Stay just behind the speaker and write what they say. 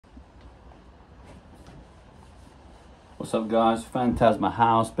What's up guys, Fantasma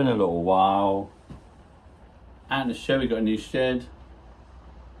House, been a little while. And the shed, we got a new shed.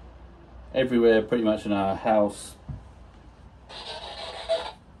 Everywhere pretty much in our house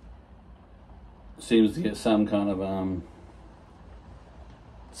seems to get some kind of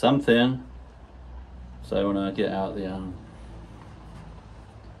something. So when I get out the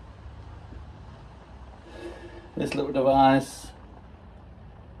this little device,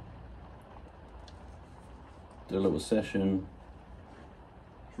 do a little session.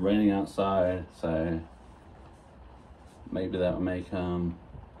 It's raining outside, so maybe that will make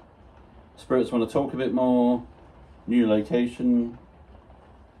spirits want to talk a bit more. New location,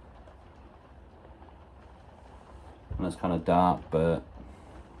 and it's kind of dark, but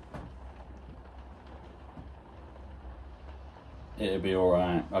it'll be all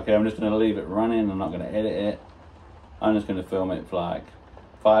right. Okay, I'm just going to leave it running. I'm not going to edit it. I'm just going to film it for like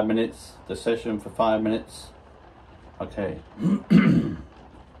 5 minutes, the session for 5 minutes. Okay.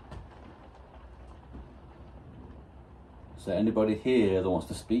 Is there anybody here that wants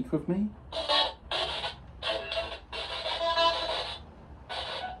to speak with me?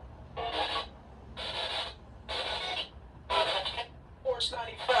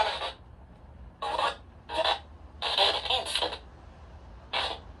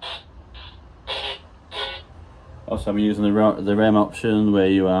 Also, I'm using the REM option where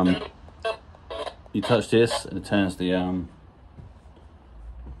you touch this and it turns the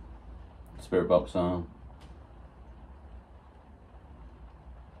spirit box on.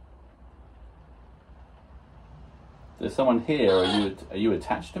 There's someone here. Are you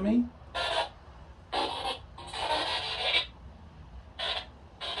attached to me?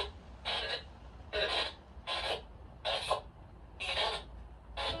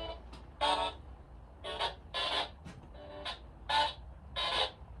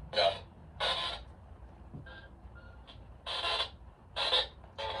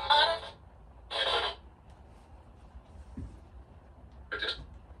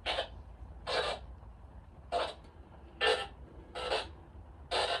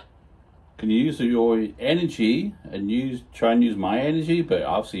 Can you use your energy and try and use my energy, but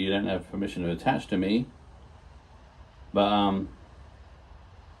obviously you don't have permission to attach to me. But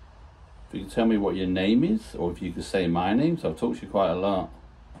if you can tell me what your name is, or if you could say my name, so I've talked to you quite a lot.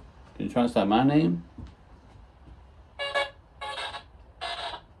 Can you translate my name?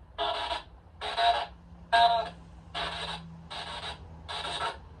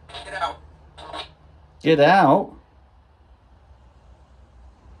 Get out. Get out?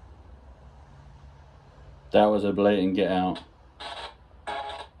 That was a blatant get out.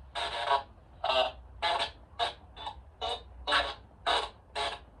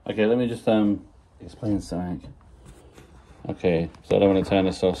 Okay, let me just explain something. Okay, so I don't want to turn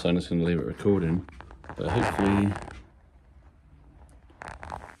this off, so I'm just going to leave it recording. But hopefully,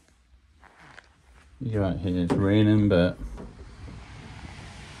 you're out here, it's raining, but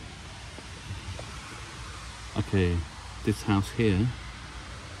okay, this house here,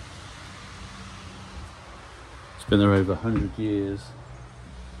 it's been there over 100 years,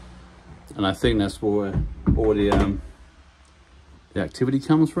 and I think that's where all the activity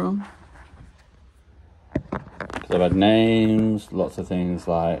comes from. Because I've had names, lots of things,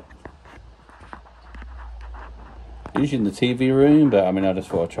 like usually in the TV room, but I mean, I just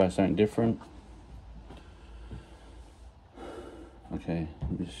thought I'd try something different. Okay,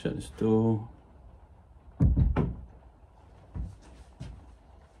 let me just shut this door.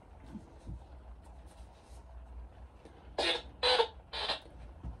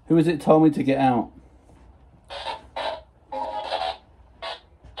 Who was it told me to get out?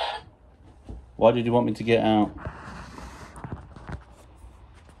 Why did you want me to get out?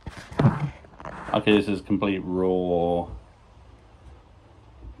 Okay, this is complete raw,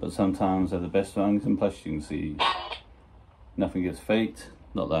 but sometimes they're the best ones, and plus you can see nothing gets faked.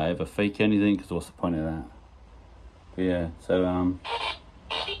 Not that I ever fake anything, because what's the point of that? But yeah, so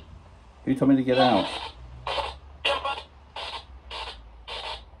who told me to get out?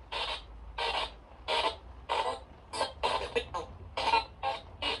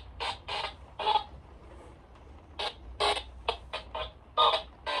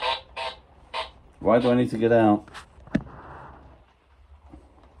 Why do I need to get out?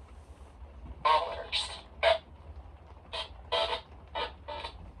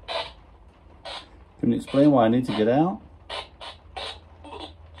 Can you explain why I need to get out?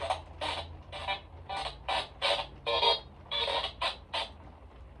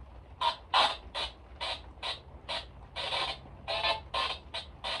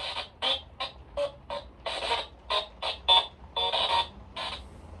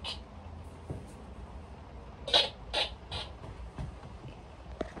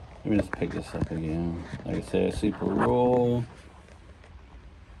 Let me just pick this up again. Like I said, super raw.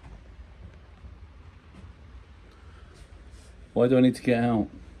 Why do I need to get out?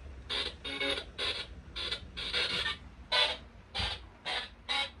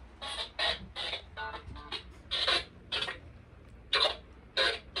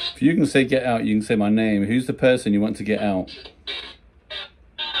 If you can say get out, you can say my name. Who's the person you want to get out?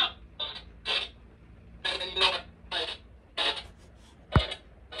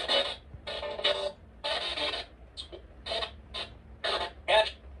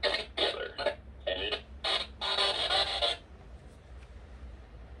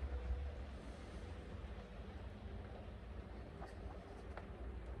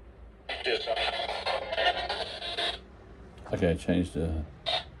 Okay, change the...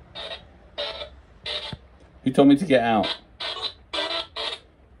 Who told me to get out?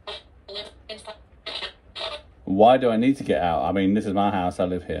 Why do I need to get out? I mean, this is my house, I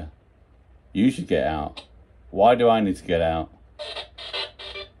live here. You should get out. Why do I need to get out?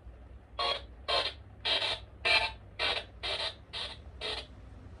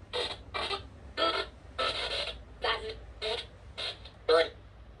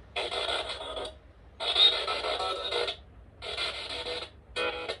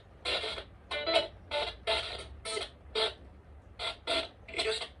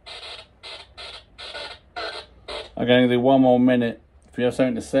 I'm going to do one more minute. If you have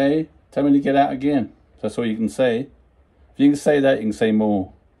something to say, tell me to get out again. That's all you can say. If you can say that, you can say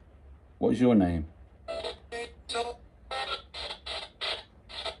more. What is your name?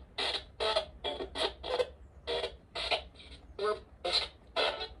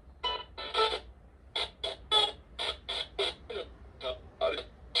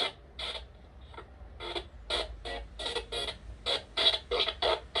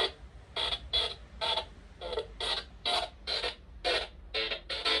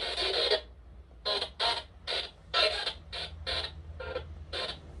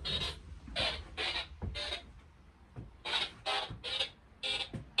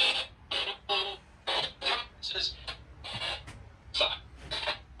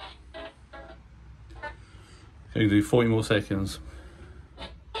 Okay, do 40 more seconds.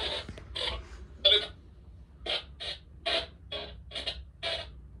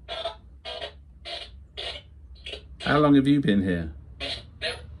 How long have you been here?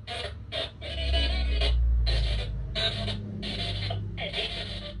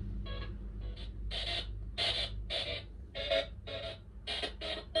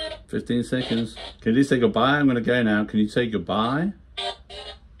 "15 seconds. Can you say goodbye? I'm going to go now. Can you say goodbye?"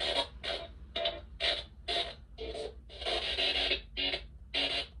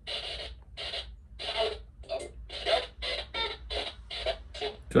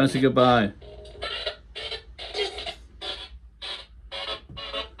 Do you want to say goodbye?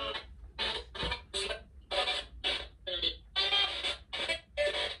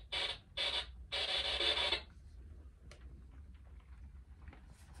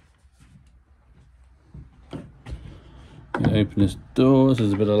 Open this door, so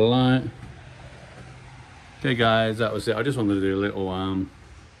there's a bit of light. Okay guys, that was it. I just wanted to do a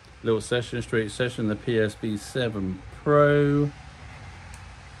little session, straight session, the PSB7 Pro.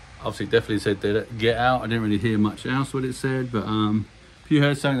 Obviously definitely said that get out. I didn't really hear much else what it said, but if you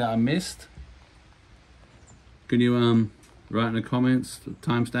heard something that I missed, can you write in the comments,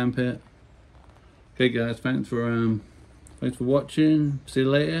 timestamp it. Okay guys, thanks for watching. See you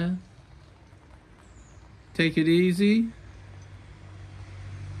later. Take it easy.